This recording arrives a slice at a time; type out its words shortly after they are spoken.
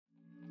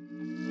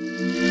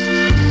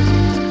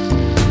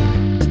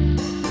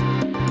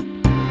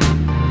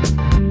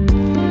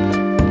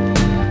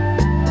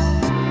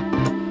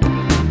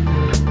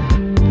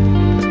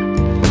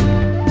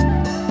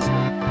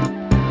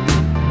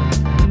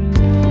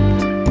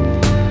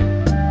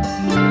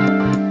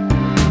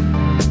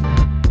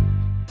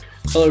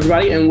Hello,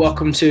 everybody, and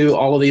welcome to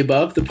All of the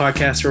Above, the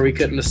podcast where we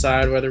couldn't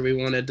decide whether we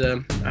wanted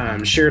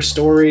to share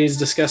stories,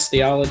 discuss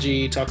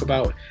theology, talk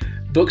about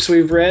books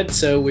we've read.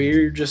 So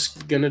we're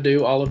just going to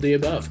do all of the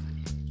above.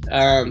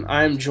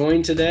 I'm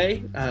joined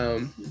today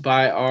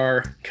by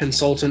our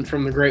consultant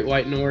from the Great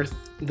White North,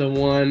 the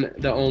one,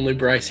 the only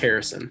Bryce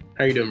Harrison.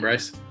 How are you doing,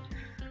 Bryce?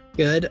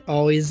 Good.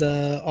 Always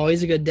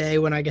a good day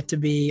when I get to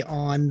be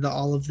on the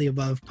All of the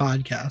Above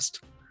podcast.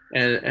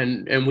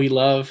 And we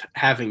love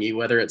having you,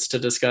 whether it's to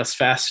discuss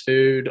fast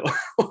food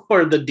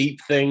or the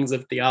deep things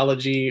of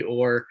theology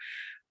or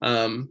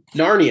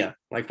Narnia,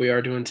 like we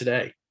are doing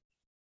today.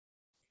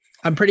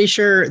 I'm pretty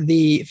sure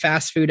the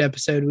fast food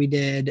episode we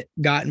did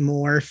got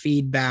more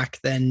feedback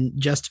than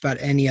just about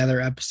any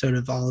other episode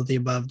of All of the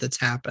Above that's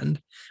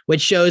happened,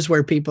 which shows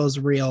where people's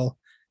real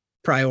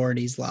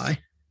priorities lie.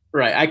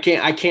 Right.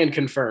 I can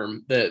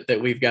confirm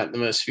that we've got the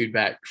most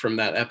feedback from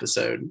that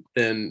episode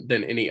than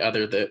any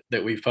other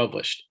that we've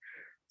published.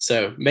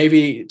 So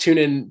maybe tune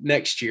in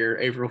next year,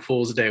 April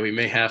Fool's Day. We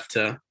may have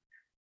to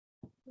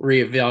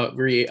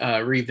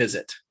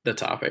revisit the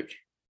topic.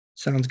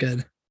 Sounds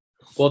good.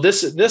 Well,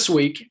 this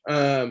week,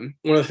 one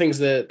of the things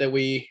that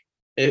we,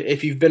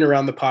 if you've been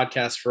around the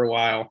podcast for a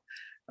while,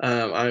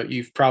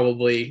 you've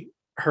probably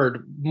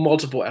heard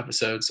multiple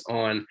episodes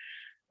on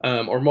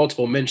or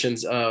multiple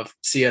mentions of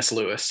C.S.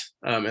 Lewis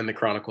and the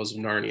Chronicles of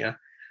Narnia.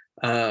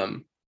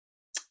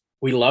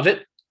 We love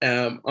it,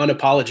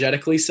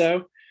 unapologetically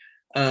so.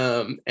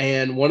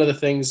 And one of the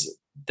things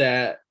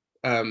that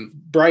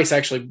Bryce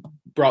actually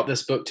brought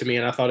this book to me,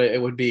 and I thought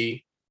it would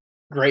be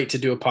great to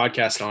do a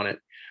podcast on it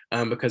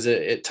because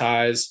it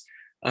ties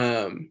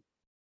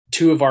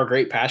two of our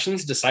great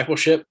passions,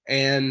 discipleship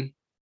and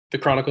the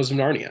Chronicles of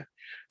Narnia.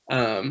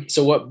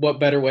 So what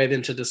better way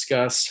than to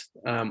discuss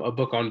a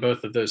book on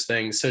both of those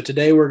things? So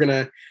today we're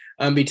going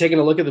to be taking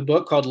a look at the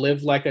book called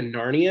Live Like a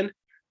Narnian,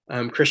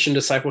 Christian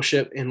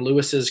Discipleship in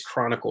Lewis's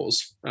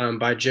Chronicles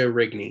by Joe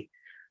Rigney.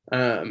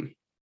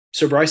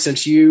 So Bryce,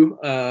 since you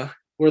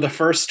were the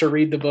first to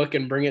read the book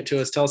and bring it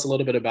to us, tell us a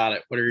little bit about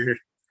it. What are your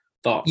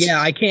thoughts? Yeah,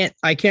 I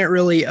can't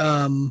really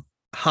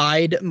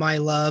hide my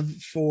love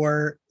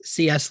for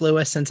C.S.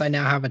 Lewis since I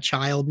now have a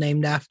child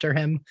named after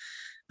him.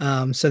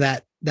 So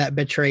that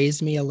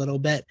betrays me a little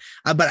bit.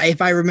 But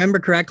if I remember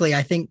correctly,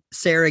 I think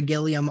Sarah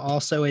Gilliam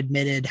also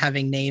admitted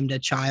having named a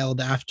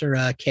child after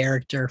a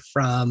character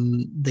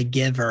from The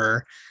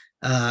Giver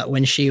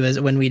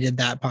when we did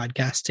that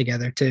podcast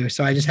together too.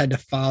 So I just had to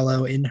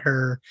follow in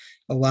her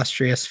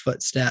illustrious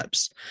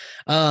footsteps.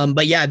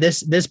 But yeah,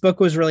 this book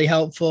was really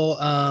helpful.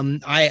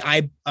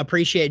 I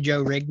appreciate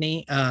Joe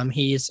Rigney.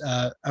 He's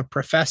a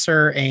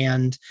professor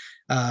and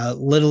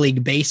Little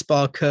League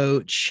baseball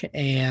coach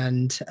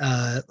and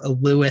a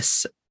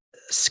Lewis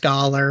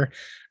scholar.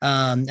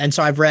 And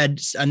so I've read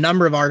a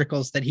number of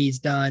articles that he's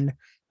done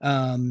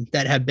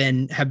that have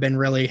been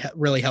really,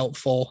 really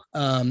helpful.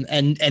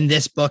 And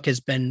this book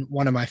has been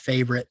one of my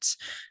favorites.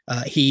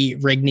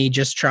 Rigney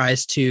just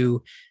tries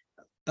to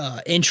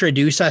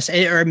introduce us,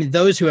 or I mean,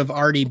 those who have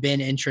already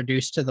been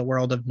introduced to the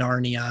world of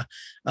Narnia,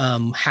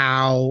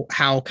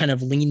 how kind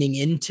of leaning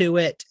into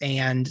it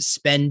and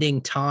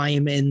spending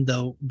time in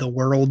the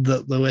world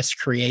that Lewis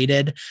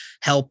created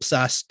helps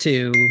us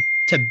to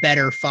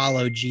better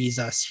follow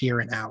Jesus here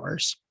in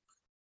ours.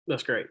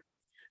 That's great.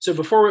 So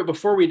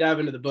before we dive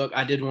into the book,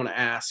 I did want to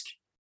ask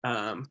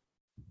a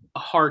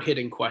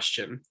hard-hitting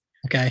question.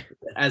 Okay.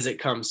 As it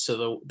comes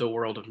to the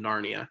world of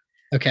Narnia.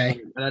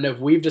 Okay. And I know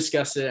we've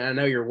discussed it, and I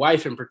know your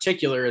wife in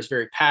particular is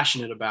very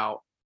passionate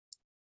about.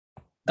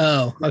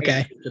 Oh,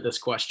 okay. To this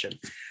question.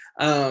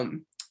 So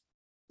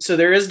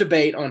there is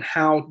debate on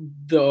how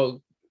the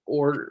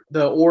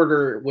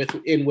order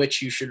in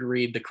which you should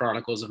read the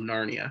Chronicles of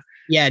Narnia.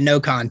 Yeah, no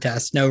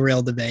contest, no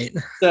real debate.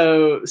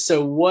 So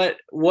what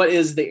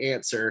is the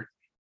answer?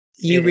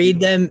 You read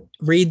them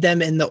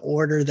in the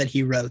order that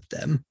he wrote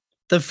them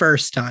the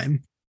first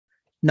time,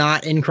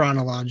 not in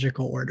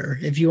chronological order.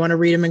 If you want to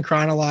read them in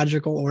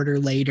chronological order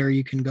later,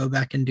 you can go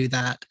back and do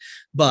that.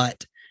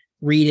 But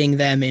reading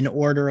them in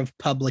order of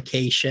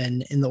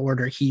publication, in the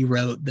order he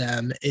wrote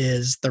them,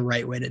 is the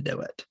right way to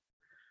do it.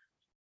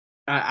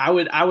 I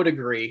would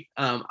agree.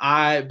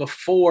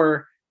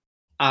 Before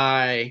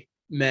I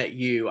met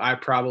you, I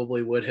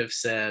probably would have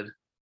said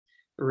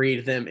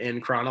read them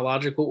in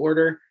chronological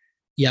order.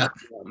 Yeah.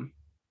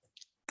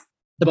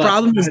 The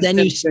problem is then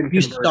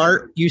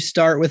you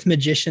start with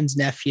Magician's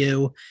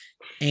Nephew,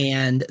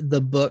 and the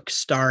book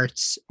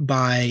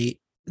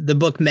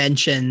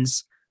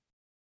mentions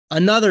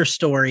another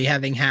story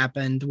having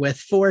happened with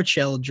 4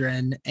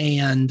 children,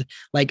 and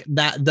like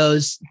that,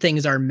 those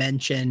things are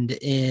mentioned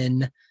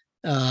in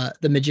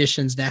The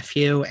Magician's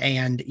Nephew,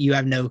 and you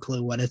have no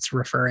clue what it's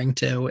referring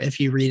to if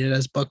you read it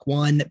as book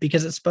 1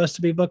 because it's supposed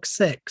to be book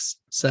 6.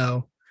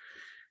 So,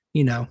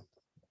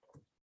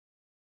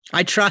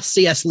 I trust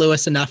C.S.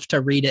 Lewis enough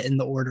to read it in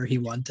the order he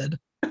wanted.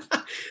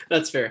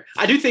 That's fair.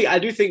 I do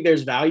think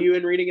there's value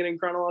in reading it in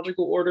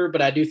chronological order,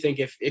 but I do think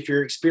if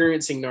you're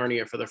experiencing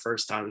Narnia for the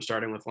first time,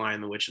 starting with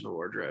Lion, the Witch, and the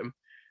Wardrobe,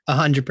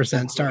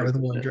 100% start with the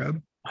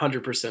wardrobe.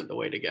 100% the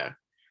way to go.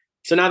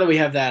 So now that we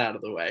have that out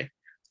of the way,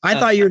 I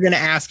thought you were going to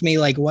ask me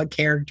like what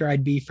character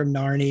I'd be from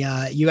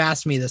Narnia. You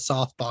asked me the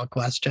softball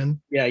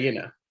question. yeah,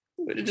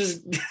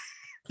 just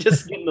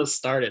just getting us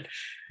started.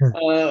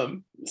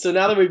 So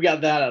now that we've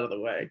got that out of the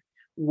way,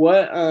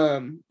 what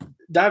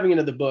diving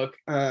into the book,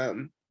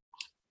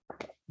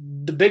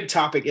 the big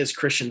topic is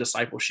Christian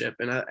discipleship.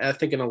 And I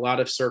think in a lot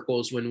of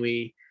circles, when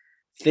we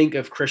think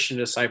of Christian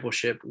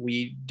discipleship,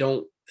 we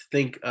don't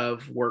think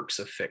of works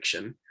of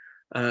fiction.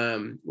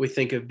 We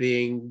think of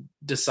being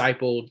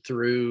discipled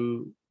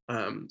through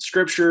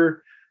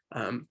scripture,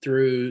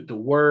 through the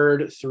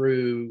word,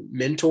 through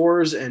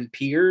mentors and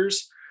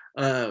peers.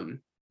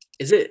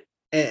 Is it?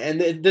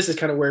 And this is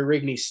kind of where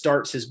Rigney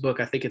starts his book.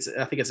 I think it's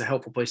a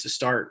helpful place to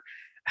start.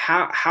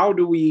 How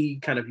do we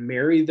kind of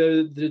marry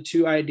the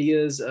two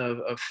ideas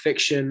of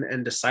fiction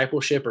and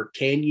discipleship, or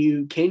can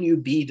you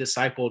be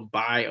discipled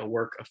by a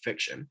work of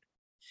fiction?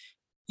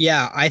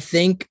 Yeah, I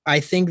think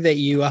that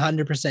you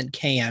 100%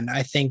 can.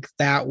 I think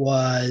that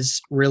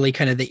was really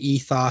kind of the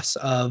ethos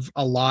of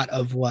a lot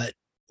of what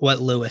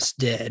Lewis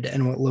did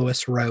and what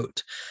Lewis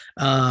wrote.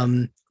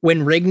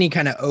 When Rigney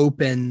kind of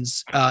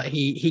opens,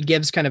 he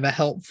gives kind of a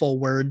helpful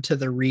word to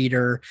the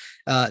reader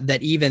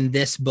that even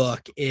this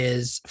book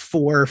is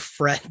for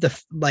friends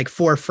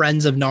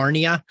of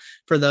Narnia,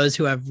 for those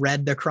who have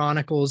read the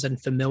Chronicles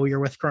and familiar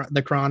with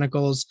the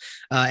Chronicles,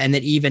 and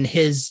that even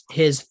his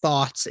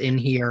thoughts in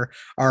here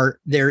are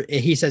there.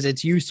 He says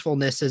its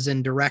usefulness is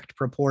in direct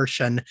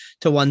proportion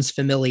to one's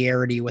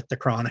familiarity with the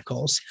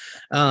Chronicles,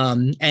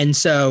 and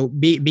so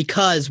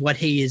because what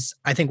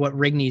I think what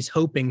Rigney's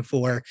hoping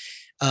for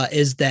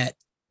is that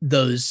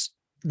those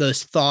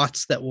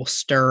thoughts that will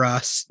stir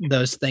us,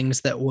 those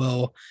things that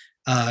will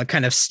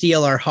kind of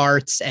steal our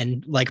hearts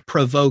and like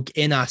provoke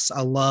in us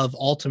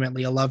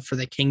ultimately a love for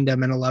the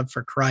kingdom and a love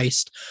for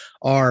Christ,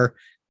 are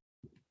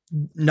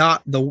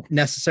not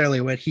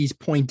necessarily what he's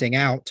pointing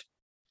out,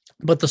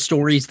 but the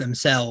stories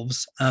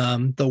themselves,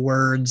 the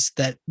words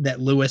that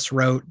Lewis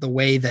wrote, the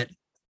way that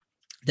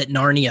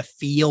Narnia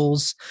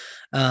feels,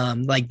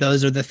 like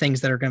those are the things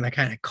that are going to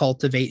kind of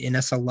cultivate in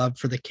us a love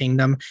for the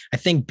kingdom. I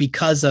think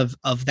because of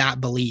that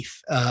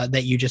belief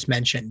that you just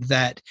mentioned,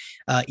 that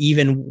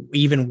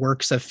even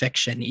works of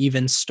fiction,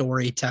 even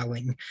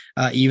storytelling,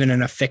 even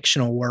in a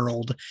fictional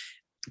world,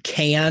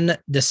 can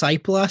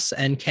disciple us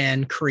and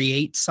can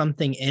create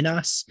something in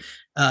us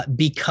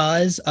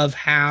because of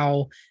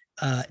how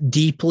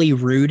deeply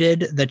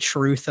rooted the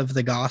truth of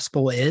the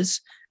gospel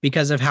is,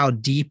 because of how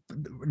deep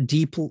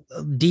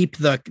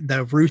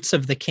the roots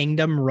of the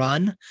kingdom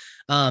run.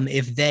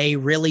 If they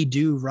really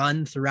do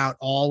run throughout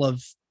all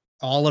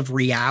of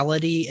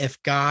reality,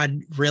 if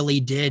God really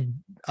did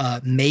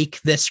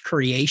make this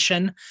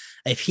creation,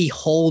 if he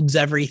holds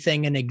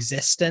everything in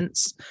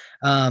existence,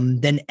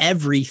 then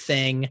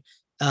everything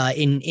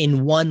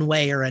in one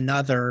way or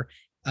another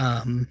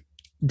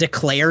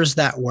declares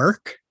that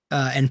work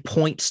and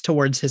points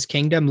towards his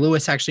kingdom.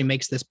 Lewis actually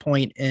makes this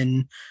point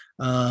in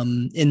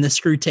the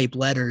Screwtape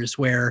Letters,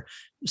 where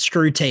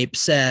Screwtape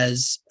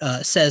says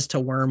to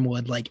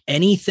Wormwood, like,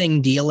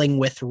 anything dealing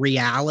with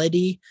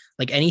reality,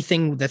 like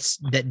anything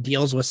that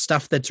deals with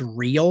stuff that's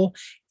real,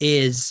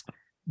 is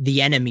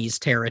the enemy's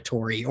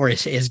territory, or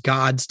is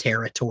God's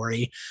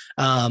territory.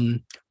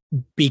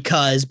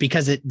 Because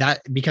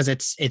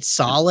it's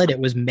solid, it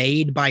was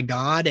made by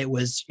God, it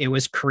was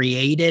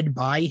created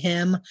by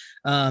him,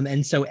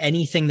 and so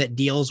anything that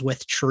deals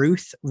with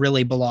truth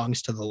really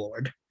belongs to the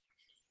Lord.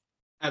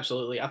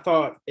 Absolutely. I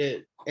thought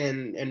it,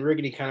 and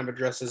Riggedy kind of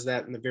addresses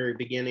that in the very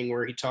beginning,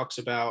 where he talks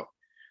about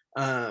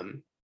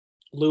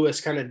Lewis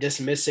kind of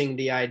dismissing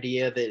the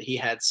idea that he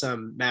had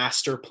some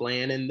master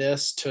plan in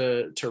this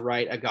to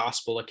write a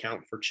gospel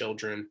account for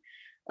children.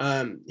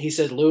 He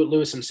said,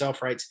 Lewis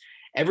himself writes,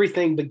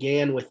 everything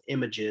began with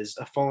images: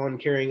 a fawn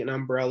carrying an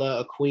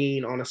umbrella, a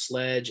queen on a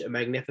sledge, a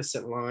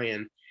magnificent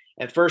lion.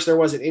 At first, there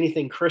wasn't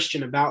anything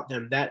Christian about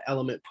them. That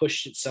element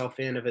pushed itself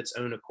in of its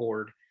own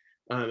accord.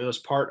 It was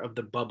part of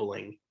the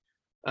bubbling.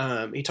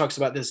 He talks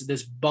about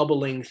this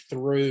bubbling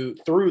through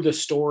the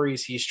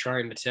stories he's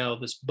trying to tell,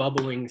 this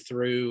bubbling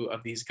through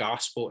of these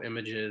gospel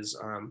images.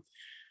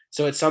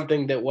 So it's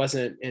something that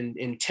wasn't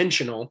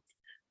intentional,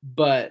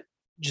 but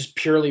just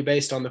purely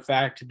based on the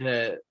fact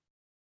that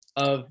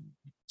of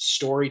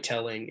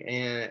storytelling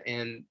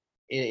and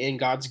in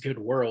God's good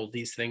world,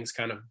 these things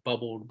kind of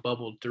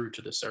bubbled through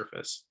to the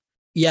surface.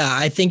 Yeah,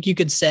 I think you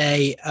could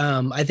say,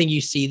 I think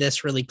you see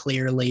this really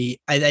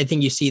clearly. I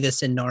think you see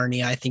this in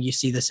Narnia. I think you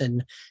see this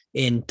in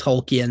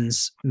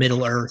Tolkien's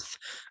Middle Earth.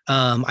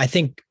 I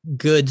think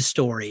good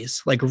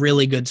stories, like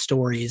really good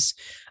stories,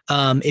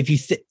 if you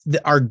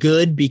are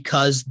good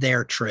because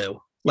they're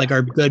true, like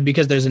are good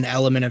because there's an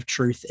element of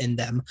truth in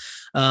them.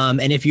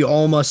 And if you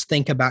almost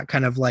think about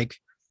kind of like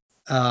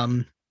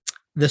the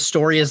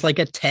story is like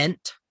a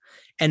tent,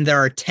 and there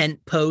are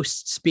tent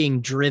posts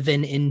being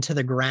driven into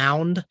the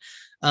ground,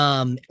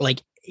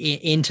 like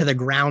into the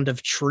ground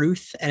of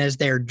truth. And as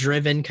they're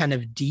driven kind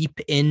of deep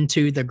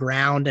into the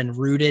ground and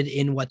rooted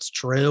in what's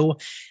true,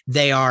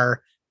 they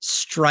are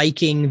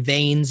striking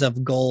veins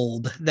of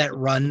gold that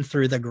run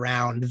through the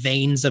ground,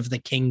 veins of the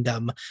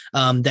kingdom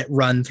that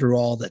run through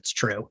all that's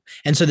true.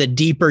 And so the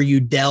deeper you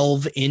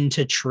delve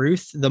into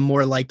truth, the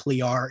more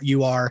likely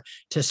you are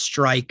to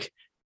strike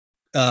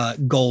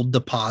gold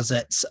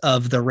deposits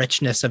of the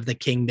richness of the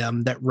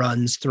kingdom that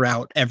runs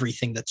throughout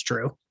everything that's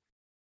true.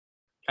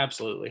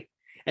 Absolutely.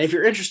 And if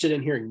you're interested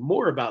in hearing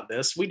more about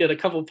this, we did a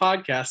couple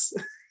podcasts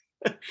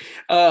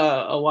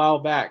a while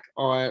back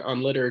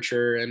on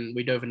literature, and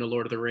we dove into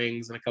Lord of the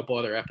Rings and a couple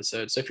other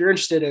episodes. So if you're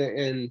interested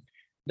in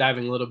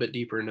diving a little bit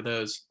deeper into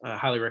those, I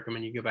highly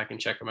recommend you go back and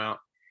check them out.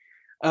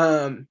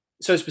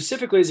 So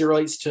specifically as it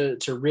relates to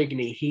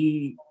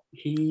Rigney,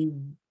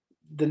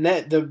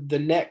 the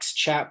next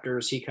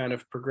chapters he kind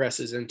of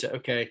progresses into,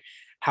 okay,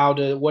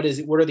 what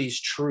are these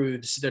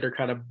truths that are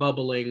kind of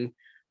bubbling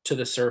to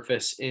the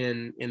surface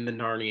in the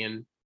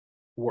Narnian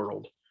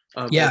world,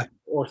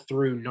 or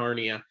through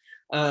Narnia.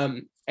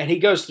 And he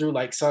goes through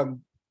like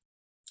some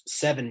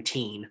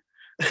 17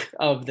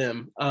 of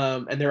them,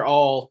 and they're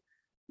all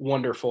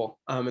wonderful,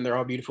 and they're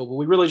all beautiful. But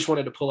we really just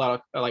wanted to pull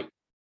out like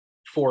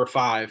 4 or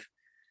 5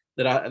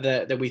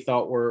 that we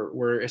thought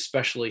were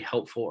especially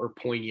helpful or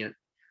poignant.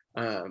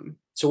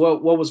 So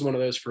what was one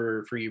of those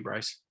for you,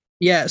 Bryce?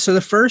 Yeah. So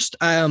the first,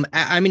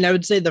 I mean, I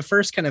would say the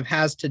first kind of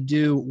has to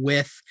do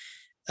with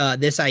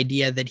this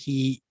idea that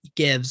he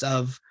gives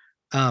of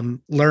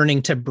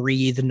learning to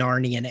breathe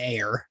Narnian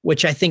air,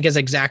 which I think is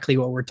exactly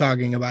what we're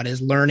talking about,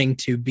 is learning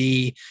to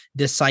be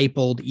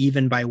discipled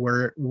even by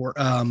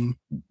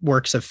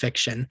works of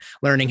fiction,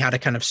 learning how to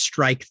kind of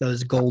strike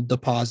those gold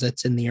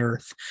deposits in the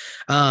earth.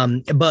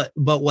 But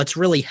what's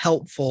really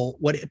helpful,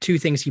 2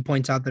 things he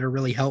points out that are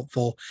really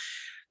helpful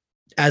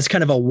as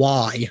kind of a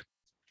why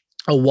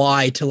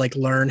to like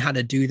learn how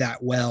to do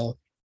that well,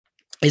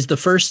 is the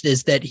first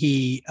is that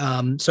he,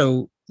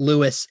 so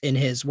Lewis in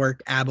his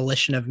work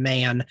Abolition of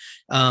Man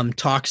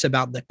talks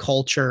about the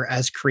culture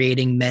as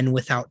creating men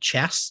without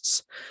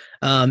chests,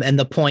 and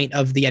the point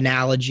of the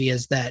analogy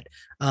is that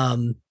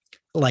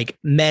like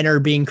men are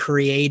being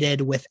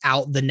created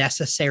without the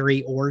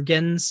necessary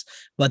organs,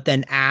 but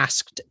then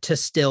asked to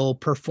still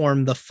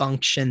perform the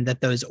function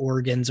that those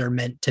organs are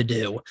meant to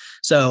do.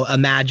 So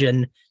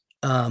imagine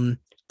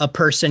a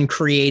person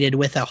created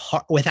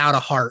without a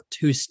heart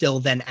who's still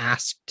then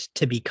asked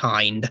to be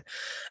kind.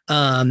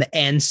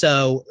 And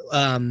so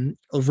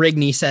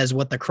Rigney says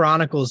what the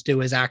Chronicles do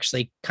is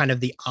actually kind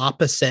of the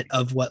opposite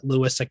of what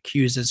Lewis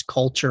accuses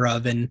culture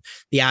of in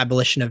The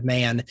Abolition of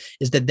Man,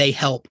 is that they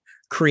help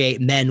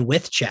create men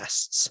with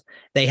chests.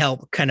 They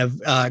help kind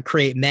of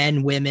create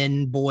men,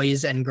 women,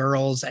 boys, and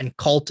girls, and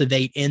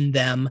cultivate in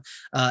them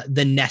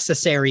the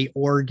necessary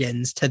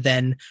organs to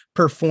then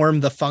perform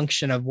the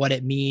function of what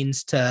it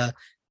means to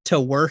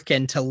work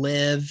and to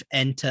live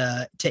and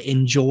to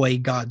enjoy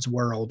God's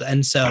world.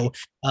 And so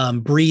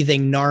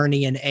breathing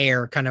Narnian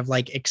air kind of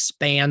like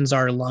expands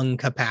our lung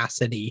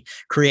capacity,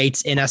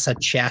 creates in us a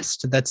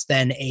chest that's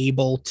then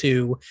able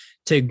to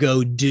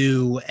go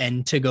do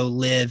and to go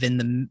live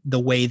in the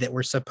way that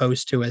we're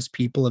supposed to as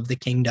people of the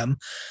kingdom.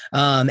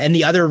 And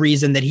the other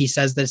reason that he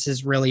says this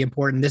is really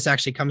important, this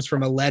actually comes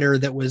from a letter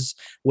that was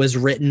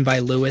written by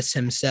Lewis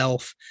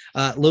himself.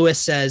 Lewis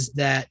says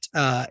that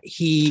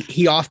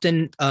he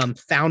often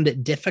found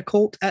it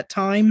difficult at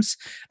times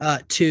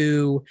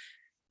to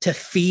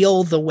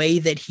feel the way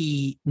that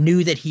he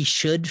knew that he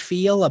should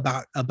feel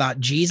about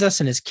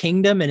Jesus and his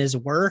kingdom and his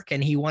work.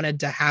 And he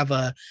wanted to have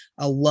a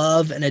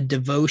love and a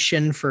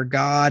devotion for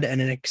God and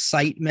an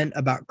excitement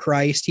about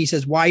Christ. He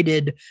says, why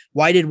did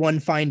one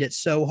find it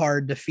so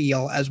hard to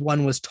feel as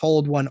one was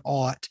told one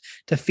ought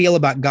to feel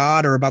about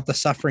God or about the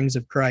sufferings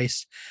of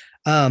Christ?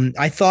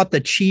 I thought the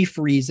chief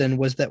reason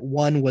was that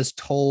one was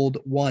told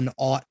one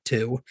ought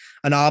to.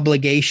 An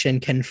obligation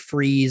can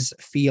freeze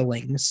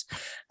feelings.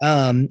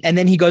 And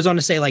then he goes on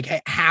to say, like,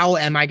 hey, how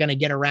am I going to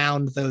get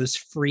around those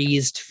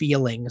freezed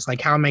feelings?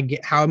 Like, how am I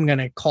going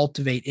to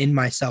cultivate in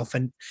myself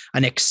an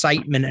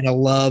excitement and a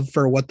love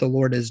for what the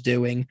Lord is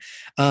doing?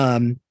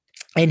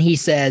 And he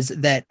says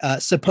that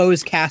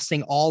suppose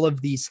casting all of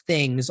these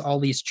things, all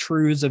these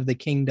truths of the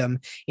kingdom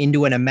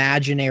into an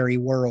imaginary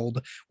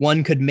world,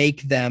 one could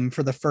make them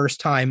for the first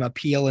time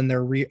appear in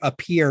their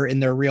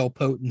real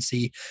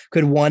potency.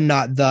 Could one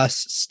not thus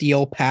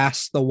steal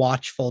past the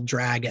watchful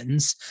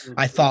dragons?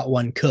 I thought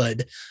one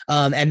could.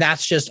 And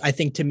that's just, I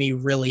think, to me,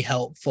 really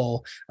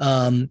helpful,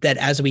 that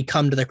as we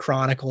come to the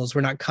Chronicles,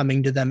 we're not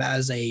coming to them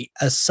as a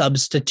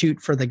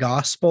substitute for the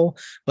gospel,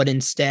 but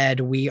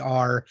instead we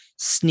are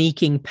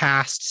sneaking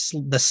past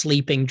the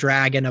sleeping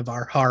dragon of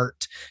our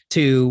heart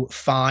to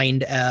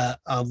find a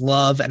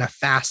love and a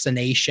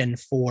fascination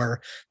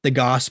for the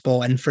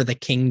gospel and for the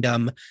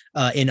kingdom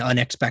in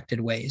unexpected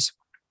ways.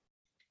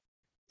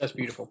 That's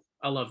beautiful.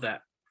 I love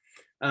that.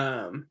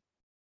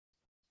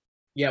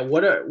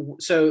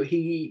 So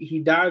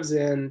he dives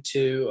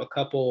into a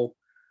couple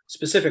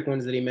specific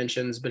ones that he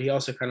mentions, but he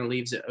also kind of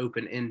leaves it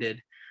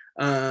open-ended.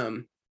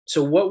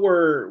 So what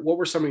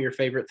were some of your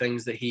favorite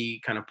things that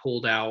he kind of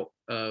pulled out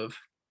of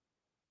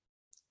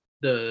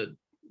the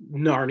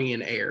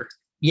Narnian air?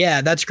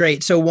 Yeah, that's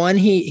great. So one,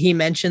 he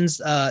mentions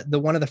the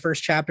one of the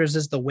first chapters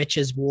is the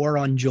witch's war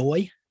on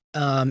joy,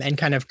 and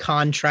kind of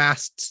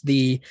contrasts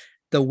the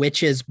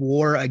witch's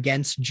war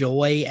against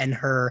joy and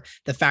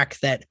the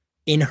fact that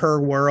in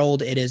her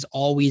world it is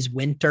always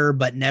winter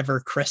but never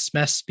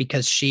Christmas,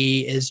 because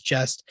she is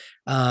just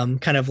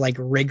kind of like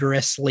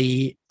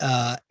rigorously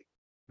uh,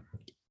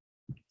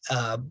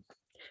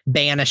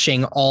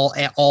 banishing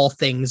all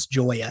things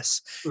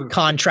joyous. Mm.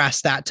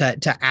 Contrast that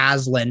to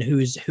Aslan, who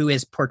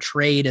is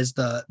portrayed as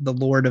the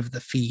lord of the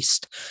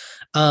feast.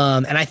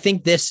 And I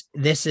think this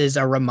is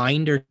a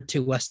reminder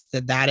to us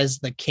that that is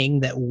the king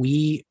that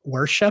we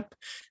worship,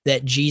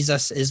 that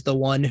Jesus is the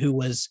one who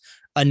was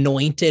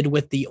anointed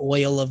with the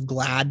oil of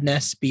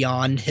gladness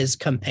beyond his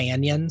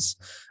companions,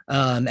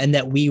 and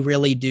that we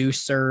really do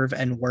serve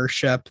and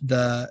worship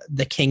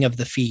the king of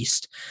the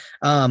feast.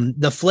 On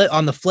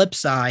the flip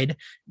side,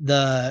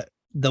 the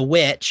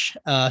witch,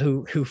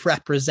 who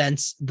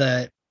represents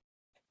the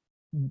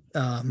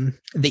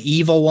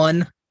evil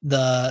one,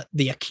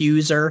 the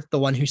accuser, the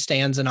one who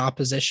stands in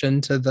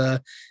opposition to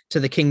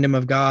the kingdom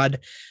of God.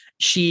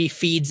 She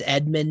feeds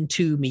Edmund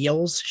 2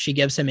 meals. She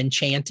gives him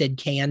enchanted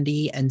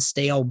candy and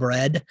stale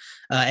bread.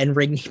 And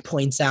Rigney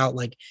points out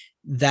like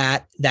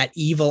that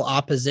evil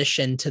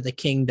opposition to the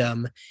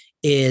kingdom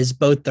is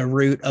both the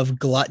root of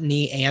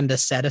gluttony and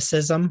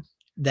asceticism.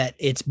 That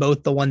it's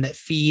both the one that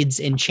feeds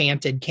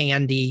enchanted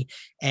candy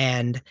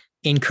and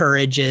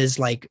encourages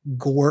like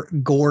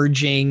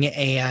gorging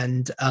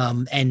and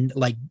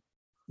like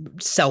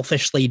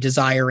selfishly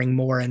desiring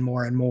more and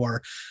more and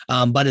more.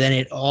 But then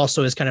it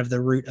also is kind of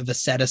the root of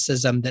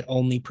asceticism that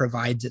only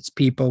provides its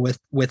people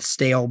with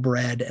stale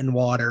bread and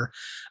water.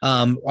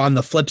 On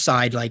the flip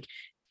side, like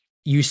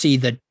you see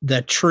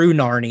the true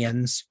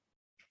Narnians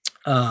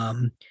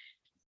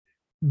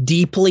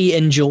deeply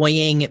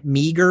enjoying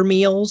meager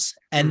meals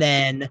and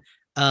then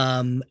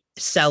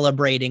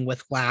celebrating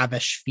with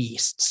lavish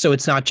feasts. So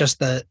it's not just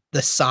the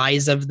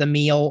size of the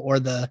meal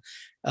or the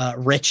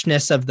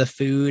richness of the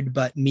food,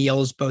 but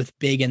meals both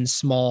big and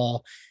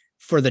small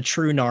for the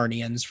true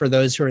Narnians, for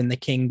those who are in the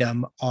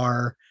kingdom,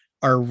 are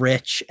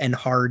rich and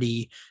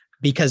hearty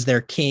because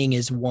their king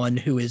is one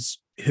who is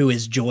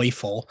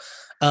joyful.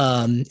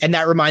 And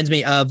that reminds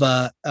me of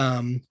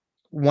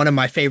one of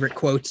my favorite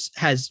quotes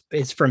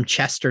is from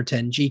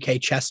Chesterton. G.K.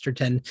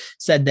 Chesterton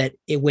said that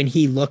when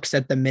he looks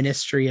at the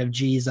ministry of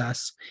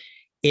Jesus,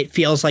 it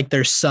feels like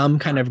there's some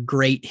kind of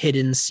great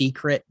hidden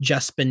secret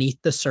just beneath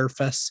the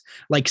surface,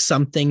 like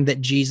something that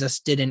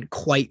Jesus didn't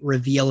quite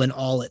reveal in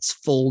all its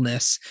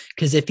fullness.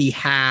 Because if he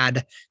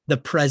had, the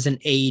present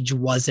age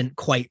wasn't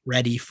quite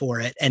ready for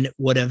it, and it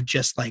would have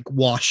just like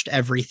washed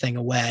everything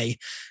away.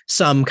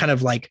 Some kind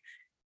of like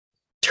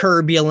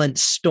turbulent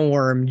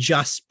storm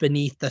just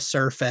beneath the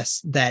surface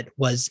that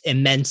was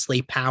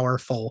immensely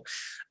powerful,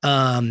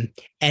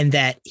 and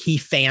that he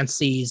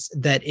fancies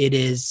that it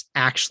is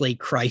actually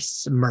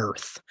Christ's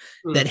mirth,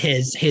 that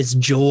his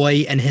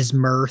joy and his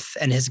mirth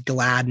and his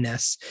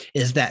gladness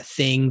is that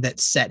thing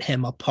that set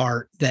him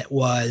apart, that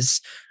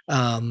was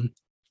that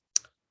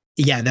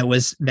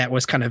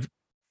was kind of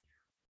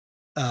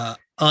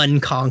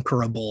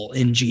unconquerable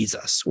in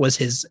Jesus, was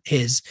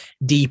his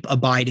deep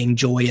abiding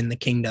joy in the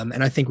kingdom.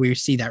 And I think we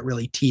see that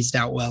really teased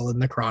out well in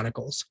the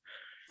Chronicles.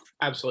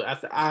 Absolutely.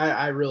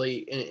 I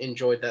really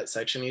enjoyed that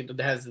section. It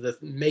has the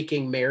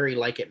making merry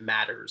like it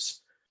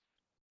matters.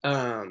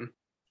 And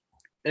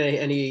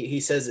he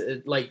says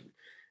it, like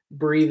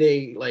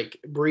breathing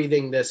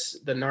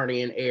the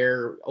Narnian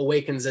air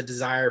awakens a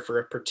desire for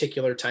a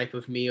particular type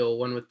of meal,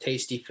 one with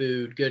tasty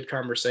food, good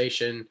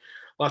conversation,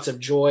 lots of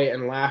joy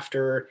and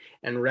laughter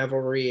and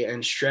revelry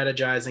and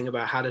strategizing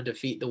about how to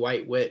defeat the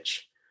White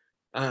Witch.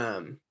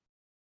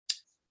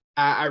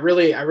 I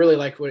really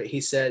like what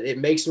he said. It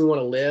makes me want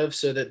to live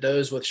so that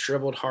those with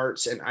shriveled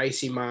hearts and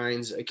icy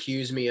minds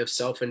accuse me of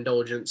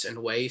self-indulgence and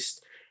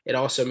waste. It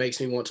also makes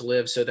me want to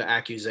live so the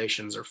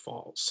accusations are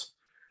false.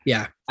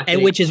 Yeah.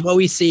 And which is what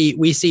we see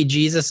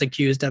Jesus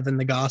accused of in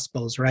the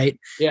Gospels, right?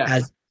 Yeah.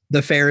 As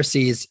the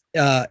Pharisees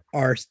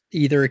are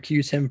either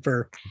accuse him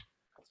for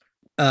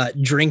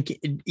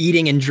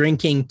eating and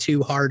drinking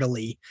too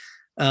heartily.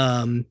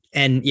 And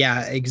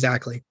yeah,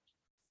 exactly.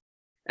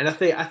 And I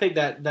think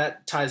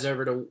that ties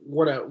over to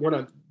one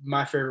of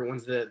my favorite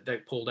ones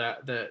that pulled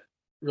out, that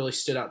really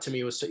stood out to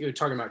me, was you were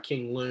talking about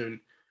King Loon,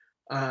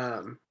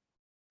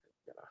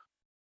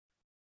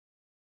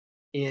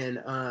 in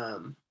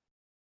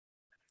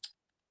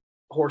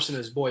Horse and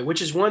His Boy,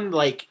 which is one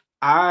like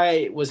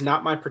I was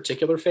not my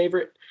particular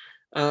favorite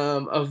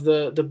of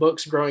the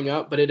books growing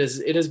up, but it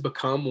has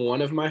become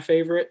one of my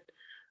favorite,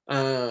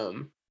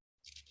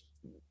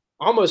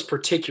 almost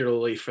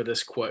particularly for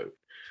this quote.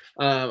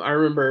 I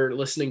remember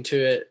listening to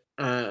it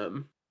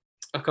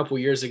a couple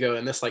years ago,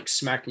 and this like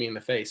smacked me in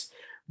the face.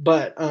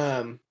 But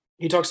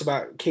he talks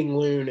about King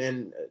Loon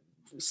and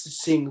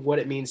seeing what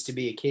it means to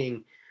be a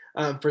king.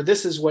 For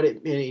this is what it,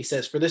 and he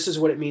says, for this is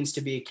what it means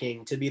to be a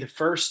king, to be the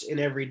first in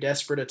every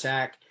desperate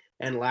attack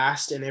and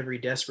last in every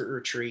desperate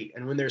retreat.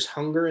 And when there's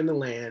hunger in the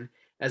land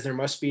as there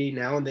must be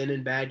now and then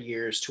in bad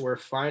years, to wear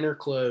finer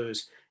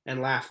clothes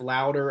and laugh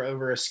louder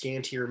over a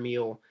scantier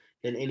meal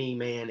than any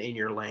man in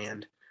your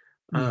land.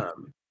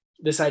 Mm.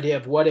 This idea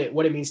of what it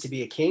means to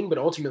be a king, but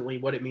ultimately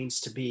what it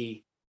means to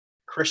be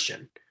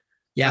Christian.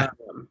 Yeah.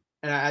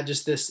 And I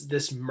just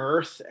this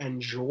mirth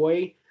and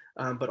joy,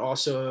 but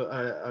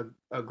also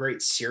a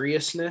great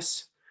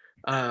seriousness.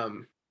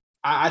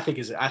 I think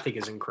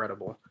is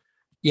incredible.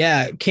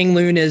 Yeah, King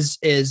Loon is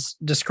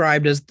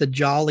described as the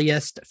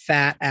jolliest,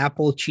 fat,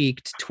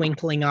 apple-cheeked,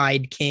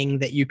 twinkling-eyed king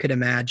that you could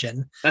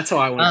imagine. That's how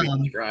I want to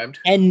be described.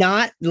 And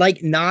not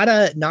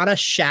a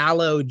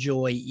shallow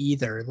joy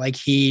either. Like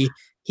he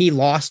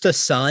lost a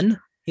son.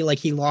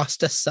 He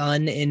lost a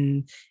son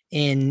in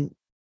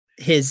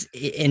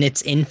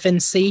its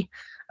infancy.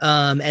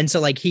 And so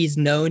like he's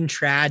known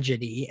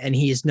tragedy and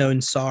he's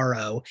known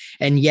sorrow,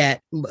 and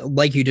yet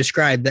like you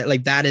described, that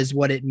like that is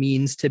what it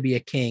means to be a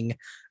king,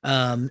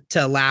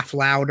 to laugh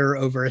louder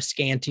over a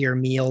scantier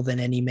meal than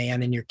any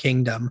man in your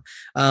kingdom.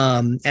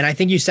 And I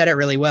think you said it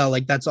really well.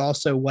 Like that's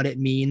also what it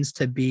means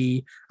to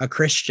be a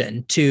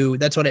Christian.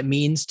 That's what it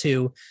means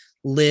to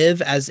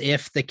live as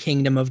if the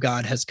kingdom of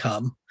God has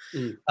come,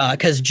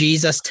 because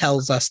Jesus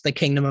tells us the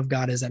kingdom of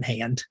God is at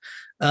hand.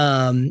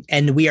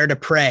 And we are to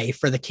pray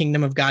for the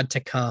kingdom of God to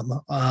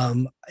come,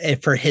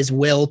 for his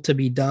will to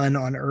be done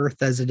on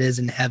earth as it is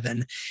in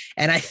heaven.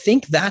 And I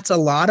think that's a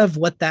lot of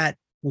what that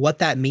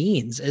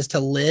means, is to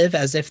live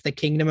as if the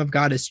kingdom of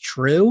God is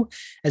true,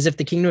 as if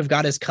the kingdom of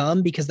God has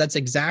come, because that's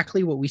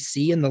exactly what we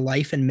see in the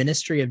life and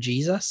ministry of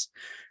Jesus.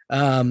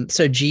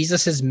 So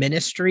Jesus's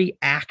ministry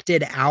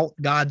acted out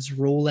God's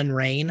rule and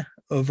reign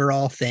over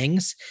all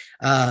things.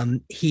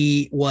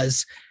 He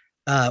was,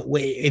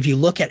 if you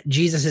look at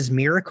Jesus's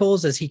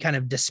miracles, as he kind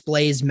of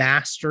displays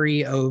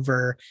mastery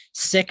over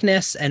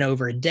sickness and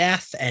over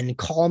death and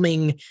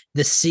calming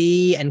the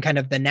sea and kind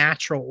of the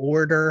natural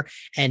order,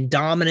 and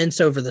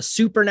dominance over the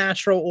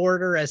supernatural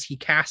order as he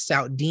casts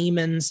out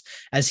demons,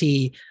 as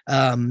he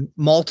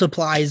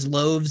multiplies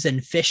loaves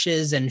and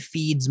fishes and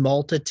feeds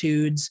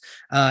multitudes.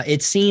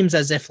 It seems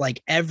as if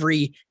like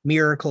every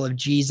miracle of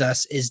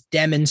Jesus is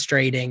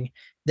demonstrating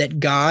that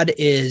God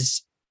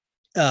is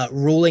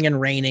ruling and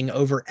reigning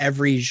over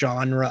every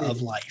genre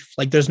of life.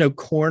 Like there's no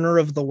corner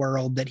of the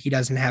world that he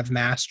doesn't have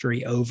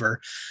mastery over.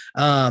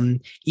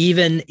 And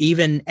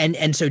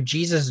so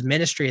Jesus'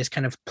 ministry is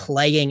kind of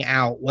playing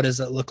out what does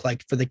it look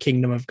like for the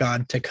kingdom of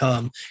God to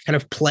come, kind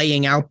of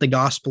playing out the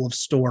gospel of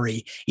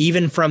story,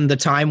 even from the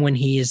time when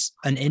he's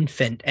an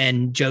infant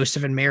and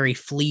Joseph and Mary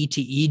flee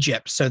to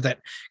Egypt so that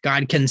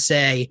God can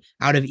say,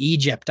 out of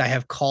Egypt I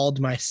have called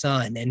my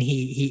son, and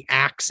he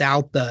acts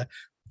out the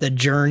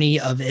journey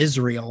of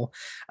Israel.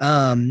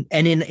 And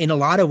in a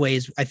lot of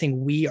ways, I think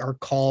we are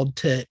called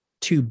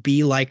to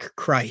be like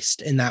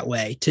Christ in that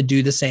way, to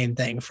do the same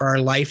thing, for our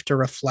life to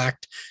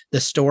reflect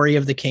the story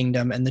of the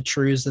kingdom and the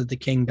truths of the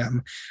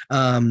kingdom.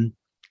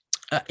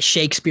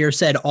 Shakespeare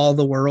said, all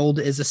the world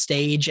is a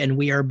stage and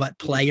we are but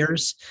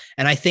players.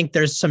 And I think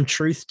there's some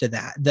truth to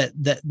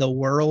that the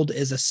world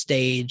is a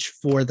stage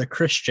for the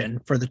Christian,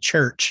 for the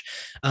church,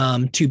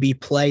 to be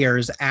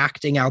players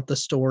acting out the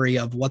story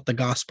of what the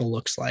gospel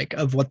looks like,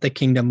 of what the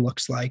kingdom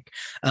looks like.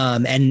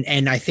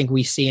 And I think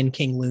we see in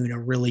King Loon a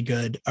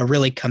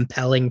really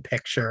compelling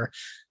picture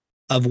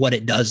of what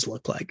it does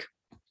look like.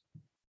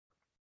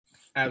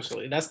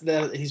 Absolutely.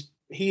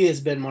 He has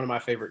been one of my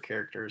favorite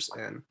characters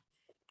in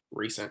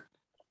recent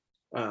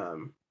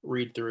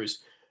read throughs.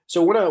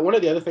 So one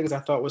of the other things I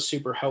thought was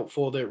super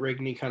helpful that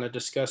Rigney kind of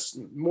discussed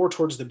more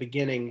towards the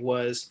beginning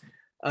was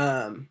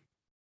kind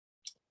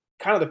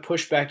of the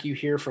pushback you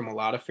hear from a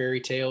lot of fairy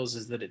tales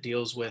is that it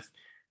deals with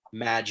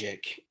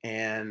magic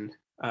and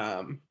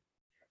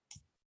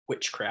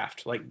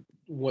witchcraft, like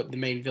what the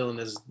main villain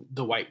is,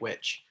 the White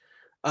Witch.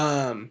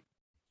 And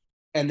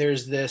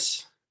there's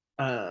this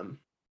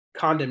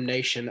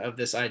condemnation of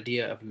this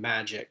idea of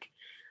magic.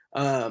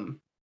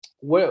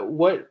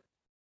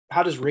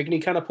 How does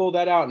Rigney kind of pull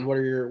that out, and what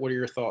are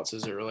your thoughts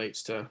as it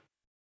relates to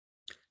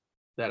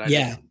that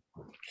idea?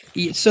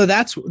 Yeah. So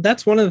that's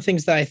one of the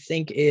things that I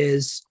think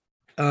is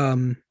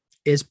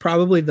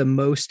probably the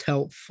most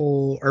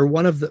helpful, or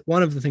one of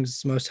the things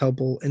that's most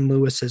helpful in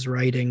Lewis's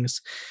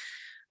writings.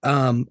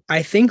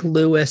 I think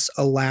Lewis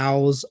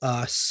allows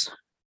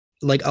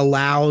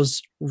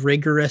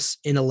rigorous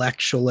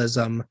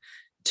intellectualism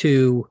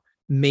to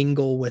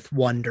mingle with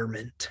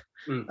wonderment.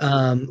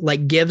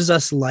 Like gives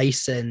us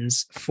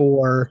license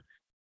for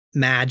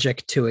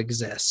magic to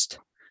exist,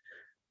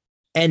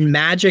 and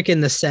magic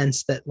in the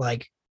sense that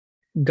like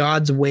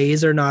God's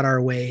ways are not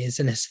our ways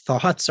and his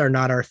thoughts are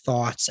not our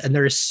thoughts. And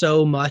there is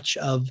so much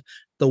of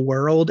the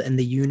world and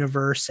the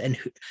universe, and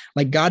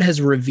like God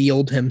has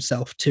revealed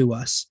himself to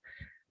us,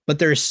 but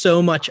there's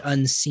so much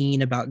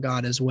unseen about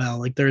God as well.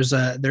 Like there's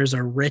a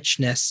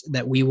richness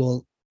that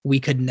we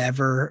could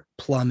never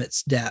plumb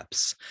its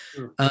depths.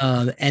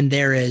 And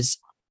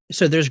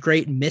there's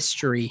great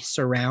mystery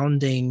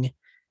surrounding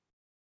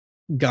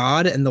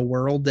God and the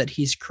world that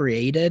he's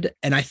created.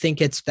 And I think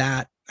it's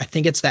that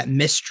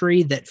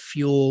mystery that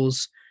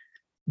fuels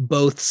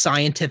both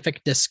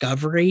scientific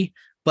discovery,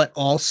 but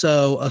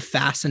also a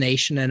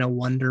fascination and a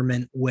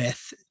wonderment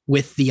with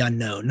the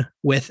unknown,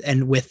 with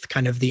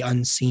kind of the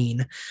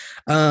unseen.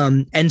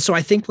 And so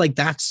I think like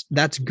that's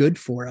good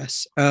for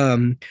us.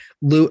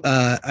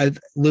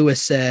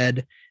 Lewis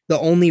said, the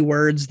only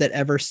words that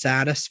ever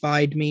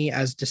satisfied me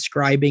as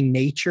describing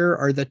nature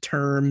are the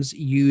terms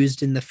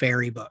used in the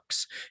fairy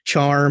books: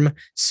 charm,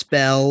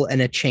 spell,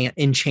 and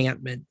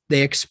enchantment.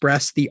 They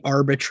express the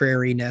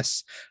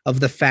arbitrariness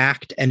of the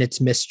fact and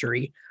its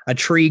mystery. A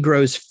tree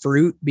grows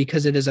fruit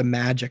because it is a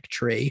magic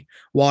tree.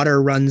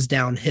 Water runs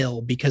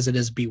downhill because it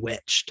is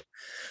bewitched.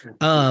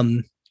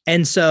 And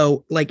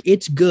so like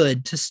it's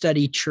good to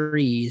study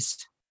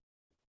trees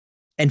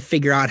and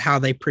figure out how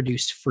they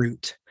produce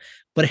fruit,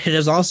 but it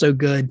is also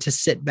good to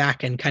sit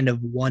back and kind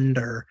of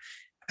wonder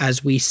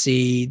as we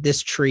see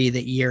this tree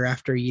that year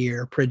after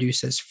year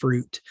produces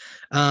fruit.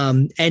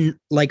 And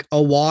like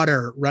a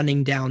water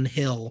running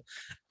downhill,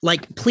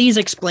 like, please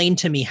explain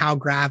to me how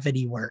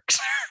gravity works.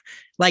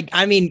 Like,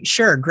 I mean,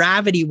 sure,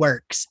 gravity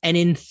works. And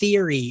in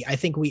theory, I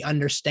think we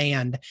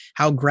understand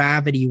how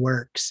gravity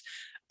works.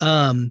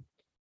 But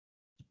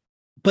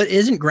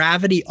isn't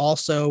gravity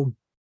also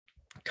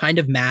kind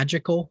of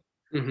magical?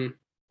 Mm-hmm.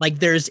 Like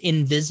there's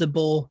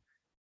invisible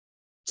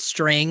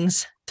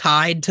strings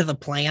tied to the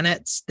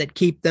planets that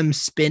keep them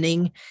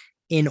spinning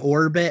in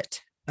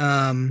orbit.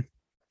 I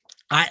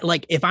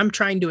like, if I'm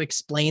trying to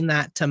explain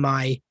that to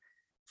my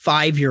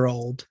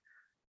 5-year-old,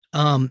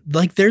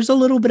 like there's a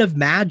little bit of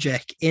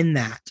magic in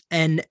that,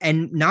 and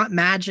not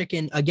magic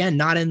in, again,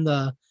 not in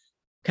the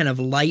kind of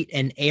light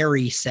and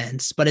airy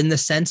sense, but in the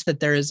sense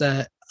that there is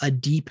a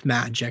deep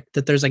magic,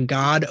 that there's a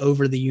God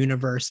over the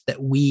universe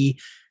that we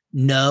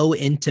know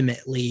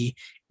intimately,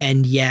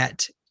 and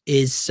yet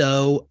is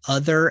so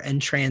other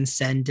and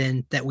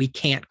transcendent that we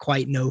can't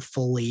quite know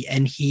fully.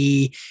 And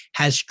he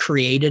has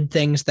created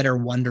things that are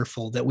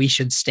wonderful that we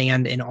should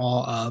stand in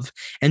awe of.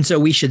 And so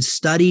we should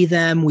study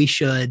them. We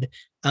should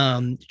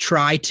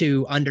try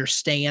to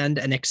understand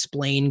and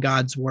explain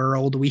God's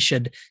world. We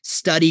should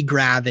study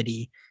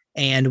gravity,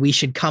 and we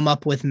should come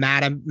up with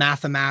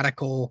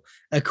mathematical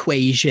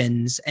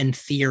equations and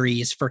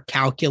theories for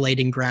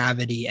calculating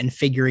gravity and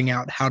figuring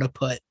out how to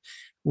put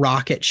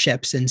rocket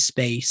ships in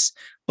space.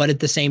 But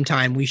at the same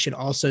time, we should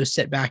also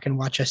sit back and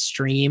watch a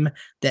stream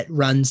that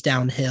runs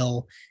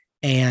downhill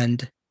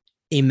and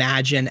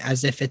imagine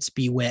as if it's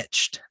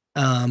bewitched.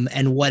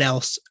 And what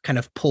else kind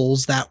of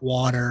pulls that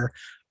water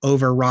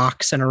over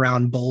rocks and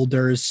around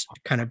boulders,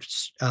 kind of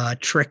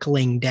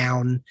trickling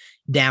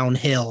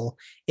downhill,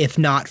 if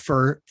not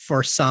for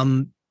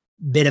some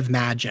bit of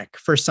magic,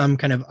 for some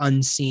kind of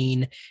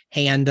unseen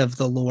hand of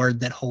the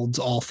Lord that holds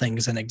all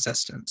things in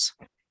existence.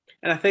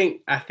 And I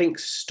think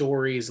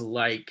stories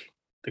like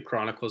the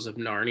Chronicles of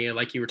Narnia,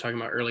 like you were talking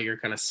about earlier,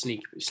 kind of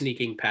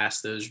sneaking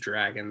past those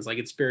dragons, like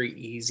it's very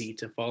easy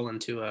to fall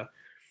into a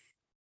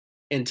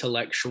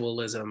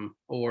intellectualism,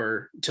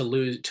 or to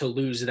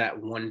lose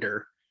that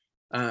wonder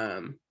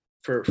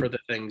for the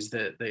things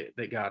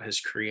that God has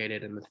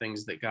created and the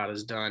things that God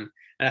has done.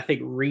 And I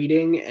think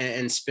reading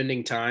and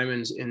spending time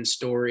in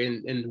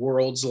story in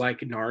worlds like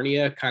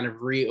Narnia kind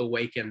of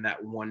reawaken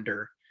that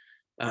wonder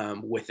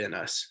within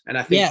us. And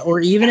I think, yeah, or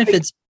even if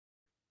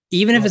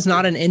it's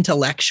not an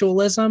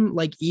intellectualism,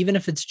 like even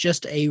if it's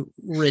just a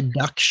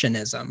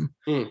reductionism,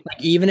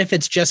 like even if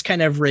it's just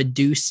kind of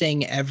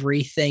reducing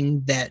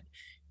everything that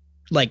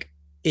like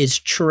is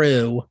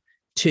true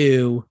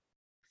to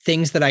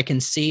things that I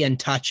can see and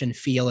touch and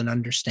feel and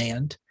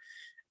understand.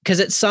 Because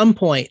at some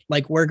point,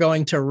 like we're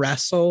going to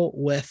wrestle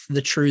with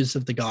the truths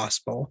of the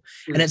gospel.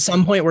 And at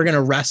some point, we're going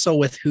to wrestle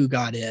with who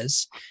God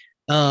is.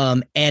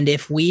 And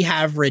if we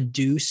have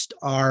reduced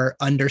our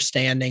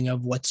understanding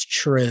of what's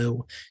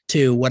true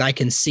to what I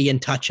can see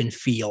and touch and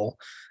feel,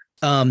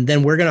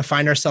 then we're going to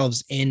find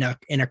ourselves in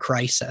a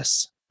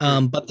crisis.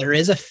 But there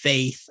is a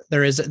faith,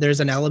 there's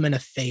an element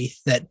of faith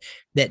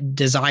that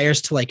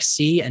desires to like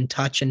see and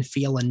touch and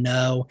feel and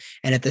know,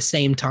 and at the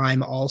same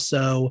time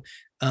also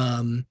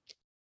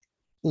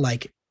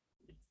like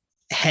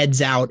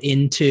heads out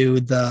into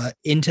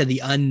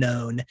the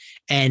unknown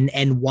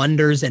and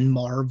wonders and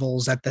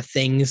marvels at the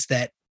things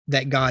that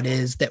God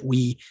is, that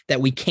we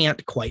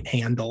can't quite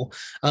handle.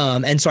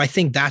 And so I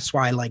think that's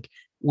why like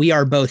we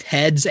are both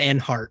heads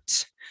and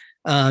hearts.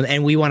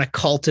 And we want to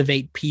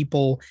cultivate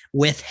people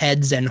with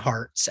heads and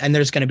hearts. And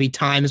there's going to be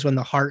times when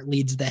the heart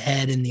leads the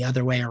head and the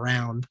other way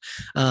around.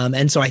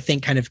 And so I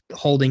think kind of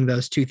holding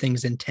those two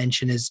things in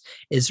tension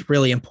is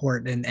really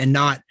important, and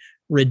not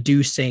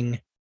reducing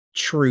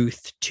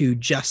truth to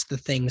just the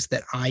things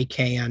that I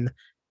can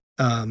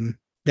kind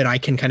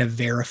of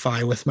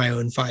verify with my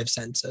own five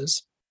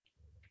senses.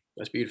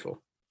 That's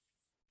beautiful.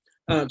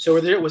 So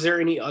was there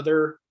any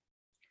other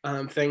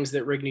things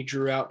that Rigney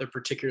drew out that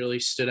particularly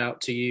stood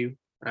out to you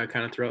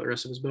kind of throughout the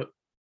rest of his book?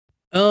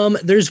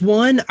 There's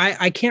one,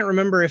 I can't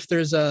remember if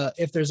there's a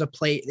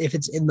plate, if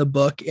it's in the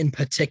book in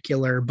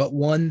particular, but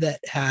one that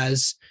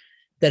has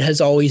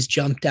always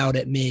jumped out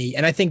at me.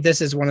 And I think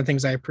this is one of the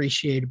things I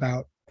appreciate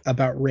about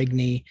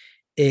Rigney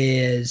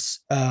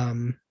is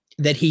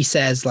that he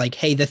says like,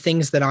 hey, the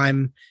things that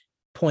I'm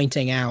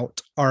pointing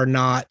out are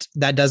not,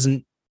 that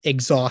doesn't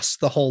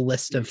exhaust the whole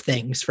list of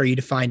things for you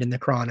to find in the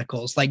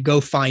Chronicles. Like, go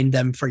find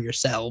them for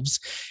yourselves.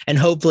 And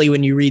hopefully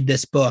when you read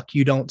this book,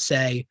 you don't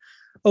say,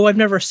 oh, I've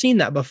never seen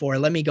that before,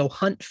 let me go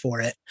hunt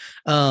for it.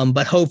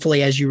 But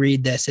hopefully as you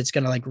read this, it's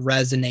going to like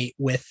resonate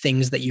with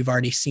things that you've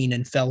already seen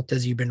and felt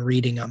as you've been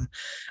reading them.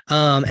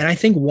 And I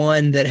think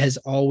one that has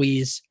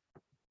always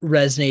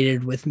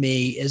resonated with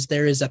me is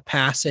there is a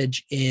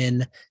passage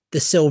in The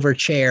Silver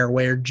Chair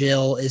where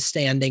Jill is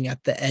standing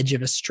at the edge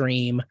of a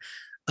stream,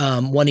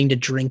 wanting to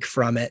drink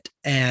from it.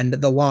 And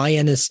the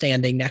lion is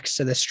standing next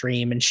to the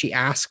stream, and she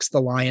asks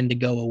the lion to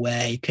go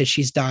away because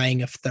she's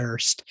dying of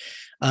thirst.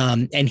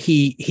 And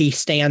he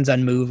stands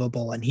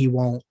unmovable, and he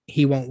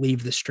won't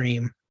leave the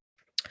stream.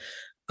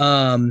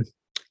 And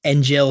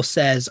Jill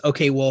says,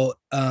 okay, well,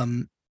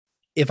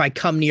 if I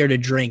come near to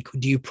drink,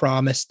 do you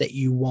promise that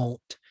you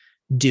won't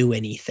do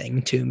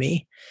anything to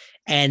me?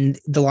 And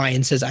the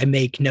lion says, I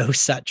make no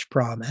such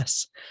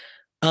promise.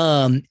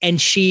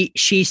 And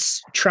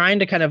she's trying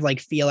to kind of like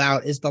feel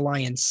out, is the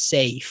lion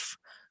safe?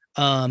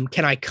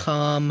 Can I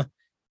come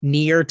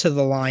near to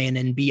the lion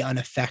and be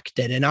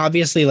unaffected? And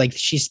obviously like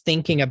she's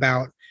thinking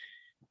about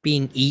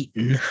being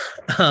eaten.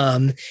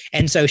 And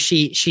so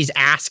she's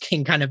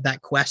asking kind of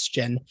that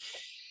question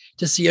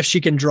to see if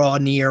she can draw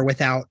near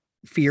without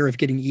fear of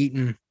getting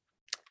eaten.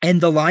 And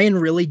the lion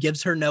really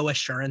gives her no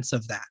assurance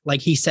of that.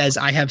 Like he says,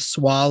 I have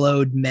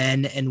swallowed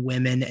men and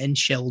women and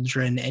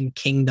children and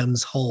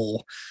kingdoms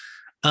whole.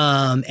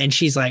 And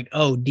she's like,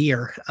 oh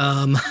dear.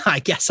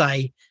 I guess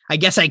I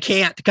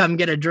can't come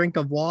get a drink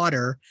of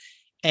water.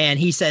 And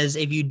he says,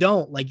 if you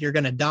don't, like, you're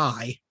going to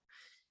die.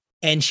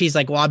 And she's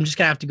like, well, I'm just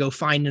gonna have to go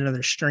find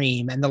another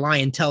stream. And the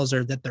lion tells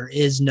her that there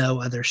is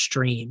no other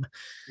stream.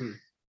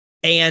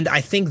 And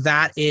I think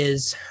that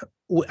is,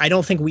 I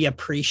don't think we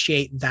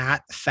appreciate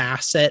that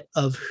facet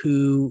of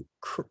who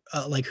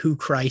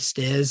Christ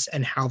is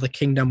and how the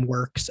kingdom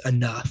works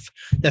enough.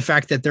 The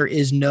fact that there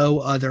is no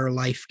other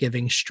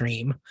life-giving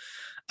stream.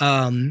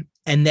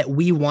 And that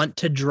we want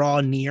to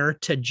draw near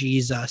to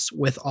Jesus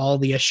with all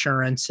the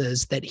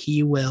assurances that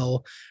he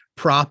will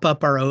prop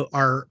up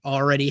our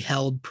already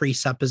held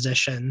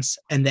presuppositions,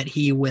 and that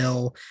he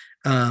will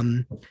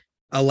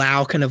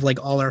allow kind of like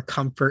all our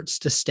comforts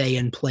to stay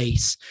in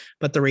place.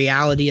 But the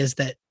reality is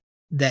that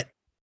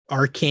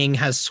our King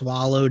has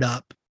swallowed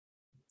up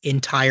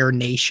entire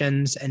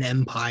nations and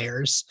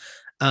empires,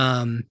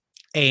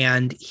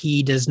 and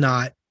he does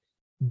not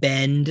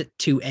bend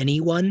to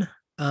anyone,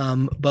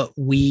 but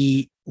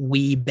we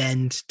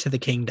bend to the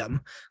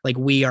kingdom. Like,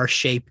 we are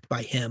shaped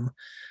by him.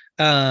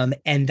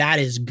 And that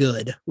is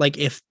good. Like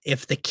if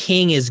the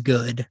king is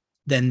good,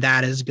 then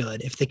that is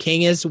good. If the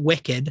king is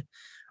wicked,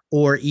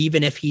 or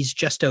even if he's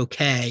just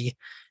okay,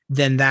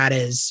 then that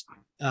is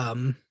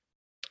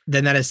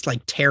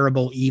like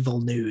terrible,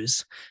 evil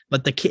news.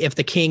 But if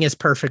the king is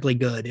perfectly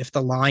good, if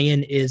the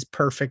lion is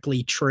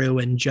perfectly true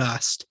and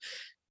just,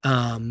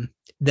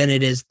 then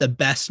it is the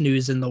best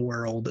news in the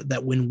world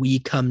that when we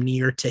come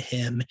near to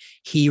him,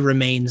 he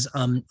remains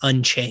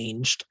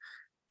unchanged,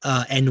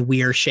 and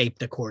we are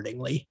shaped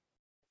accordingly.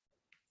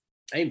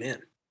 Amen,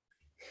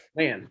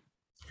 man.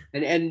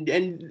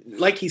 And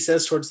like he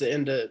says towards the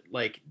end of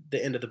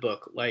the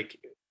book, like,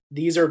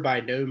 these are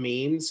by no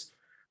means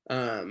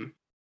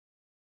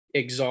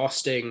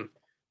exhausting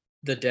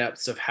the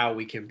depths of how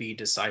we can be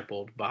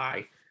discipled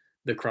by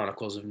the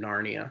Chronicles of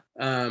Narnia.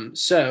 And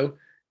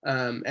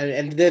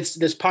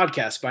this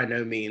podcast by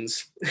no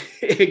means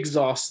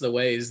exhausts the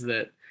ways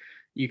that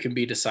you can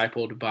be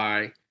discipled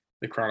by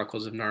the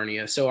Chronicles of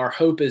Narnia. So our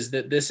hope is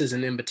that this is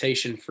an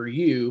invitation for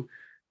you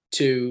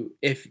to,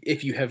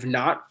 if you have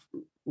not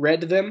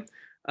read them,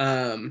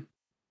 go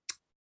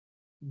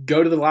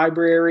to the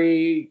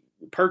library,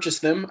 purchase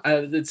them.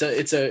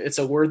 It's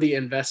a worthy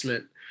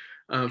investment,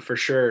 for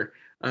sure.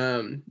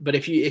 But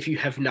if you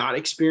have not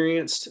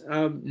experienced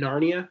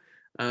Narnia,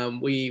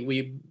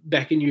 we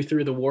beckon you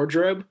through the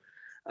wardrobe.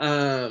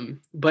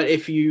 But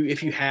if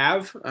you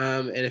have,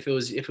 and if it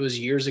was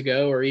years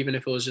ago, or even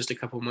if it was just a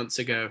couple months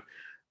ago,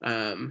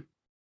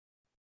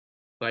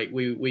 like,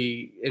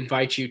 we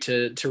invite you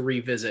to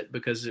revisit,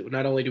 because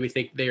not only do we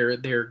think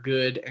they're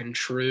good and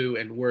true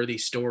and worthy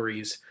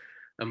stories,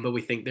 but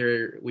we think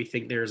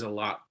there's a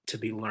lot to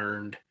be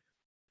learned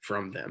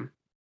from them.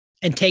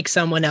 And take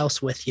someone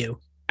else with you.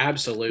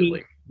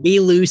 Absolutely. Be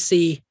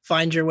Lucy,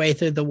 find your way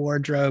through the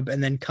wardrobe,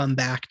 and then come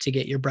back to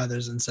get your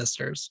brothers and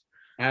sisters.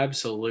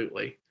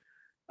 Absolutely.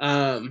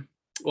 Well,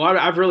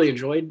 I've really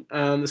enjoyed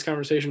this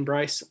conversation,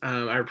 Bryce.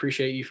 I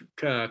appreciate you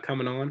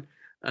coming on.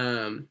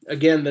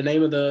 Again, the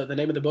name of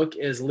the book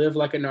is Live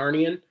Like a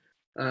Narnian,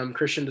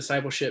 Christian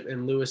Discipleship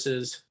in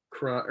Lewis's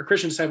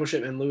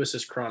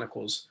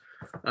Chronicles,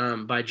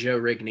 by Joe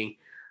Rigney.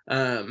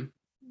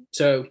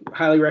 So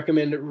highly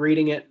recommend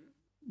reading it.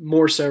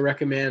 More so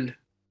recommend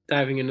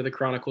diving into the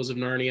Chronicles of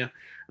Narnia.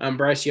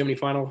 Bryce, do you have any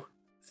final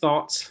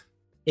thoughts?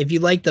 If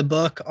you like the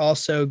book,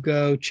 also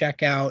go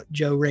check out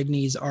Joe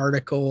Rigney's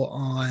article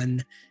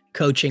on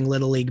coaching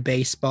Little League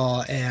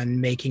baseball and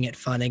making it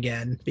fun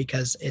again,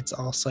 because it's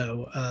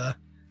also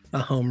a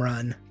home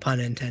run, pun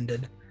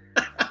intended.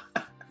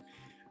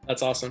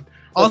 That's awesome.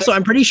 Well, also,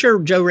 I'm pretty sure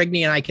Joe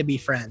Rigney and I could be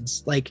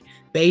friends. Like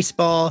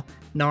baseball,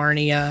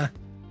 Narnia.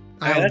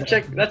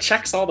 That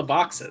checks all the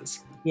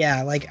boxes.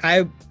 Yeah, like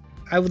I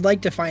would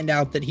like to find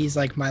out that he's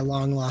like my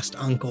long lost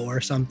uncle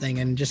or something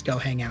and just go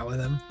hang out with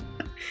him.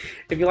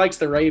 If he likes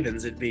the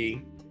Ravens, it'd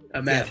be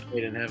a match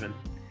made in heaven.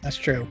 That's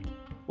true.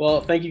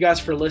 Well, thank you guys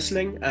for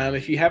listening.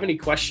 If you have any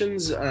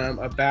questions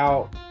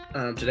about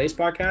today's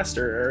podcast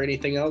or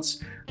anything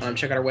else,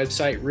 check out our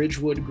website,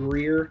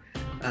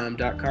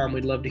 ridgewoodgreer.com.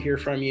 We'd love to hear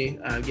from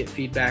you, get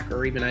feedback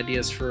or even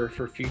ideas for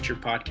future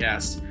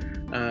podcasts.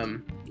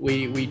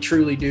 We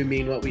truly do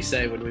mean what we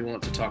say when we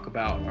want to talk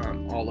about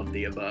all of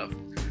the above.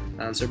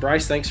 So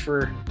Bryce, thanks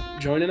for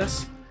joining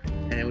us,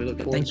 and we look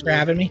forward. Thanks for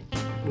having me.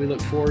 We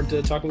look forward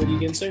to talking with you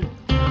again soon.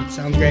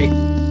 Sounds great.